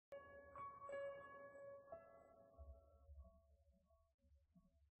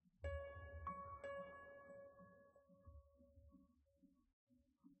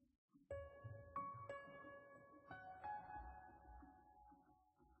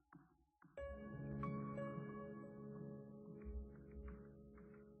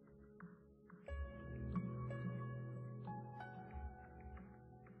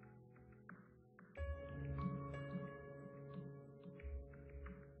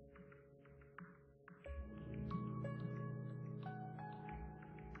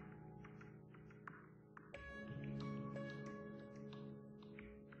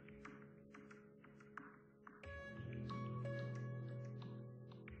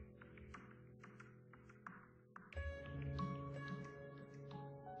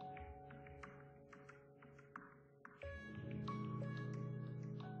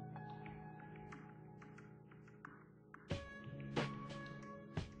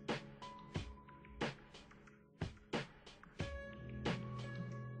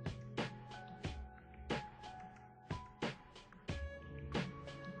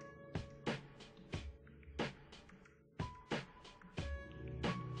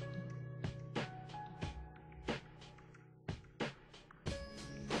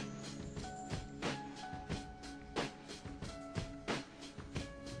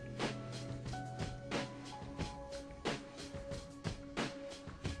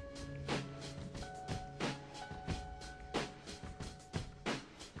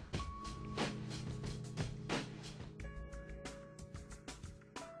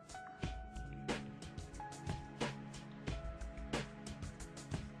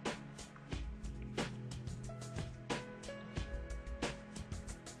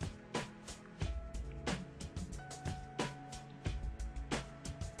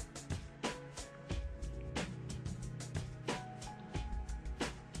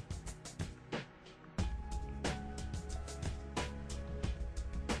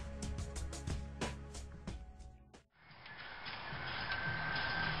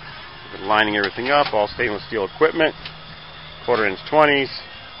lining everything up, all stainless steel equipment, 1/4 inch 20s,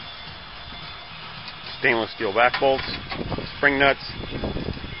 stainless steel back bolts, spring nuts.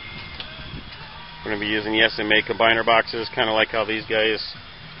 We're going to be using the SMA combiner boxes, kind of like how these guys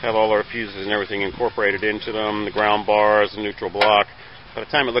have all our fuses and everything incorporated into them, the ground bars, the neutral block. By the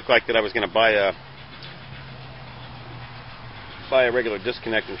time it looked like that I was going to buy a regular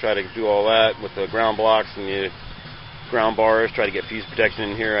disconnect and try to do all that with the ground blocks and the ground bars, try to get fuse protection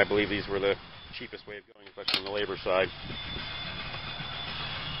in here. I believe these were the cheapest way of going, especially on the labor side.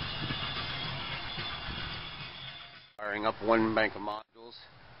 Firing up one bank of modules.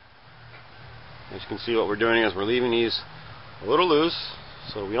 As you can see, what we're doing is we're leaving these a little loose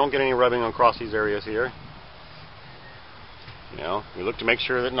so we don't get any rubbing across these areas here. You know, we look to make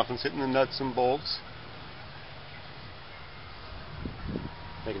sure that nothing's hitting the nuts and bolts.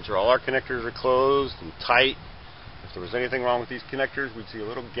 Making sure all our connectors are closed and tight. If there was anything wrong with these connectors, we'd see a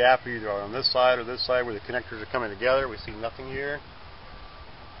little gap either on this side or this side where the connectors are coming together. We see nothing here.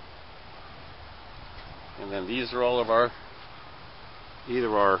 And then these are all of our either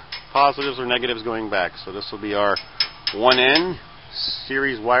our positives or negatives going back. So this will be our 1N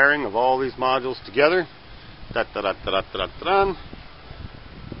series wiring of all these modules together. And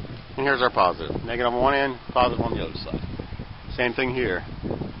here's our positive. Negative on one end, positive on the other side. Same thing here.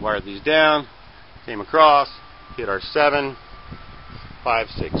 Wired these down, came across, hit our 7, 5,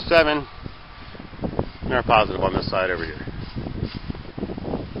 6, 7, and our positive on this side over here.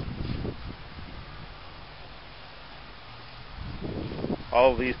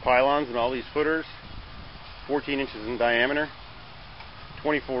 All of these pylons and all these footers, 14 inches in diameter,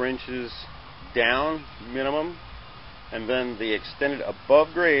 24 inches down minimum, and then the extended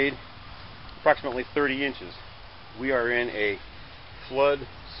above grade approximately 30 inches. We are in a flood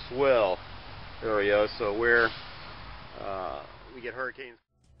swell area, so where we get hurricanes.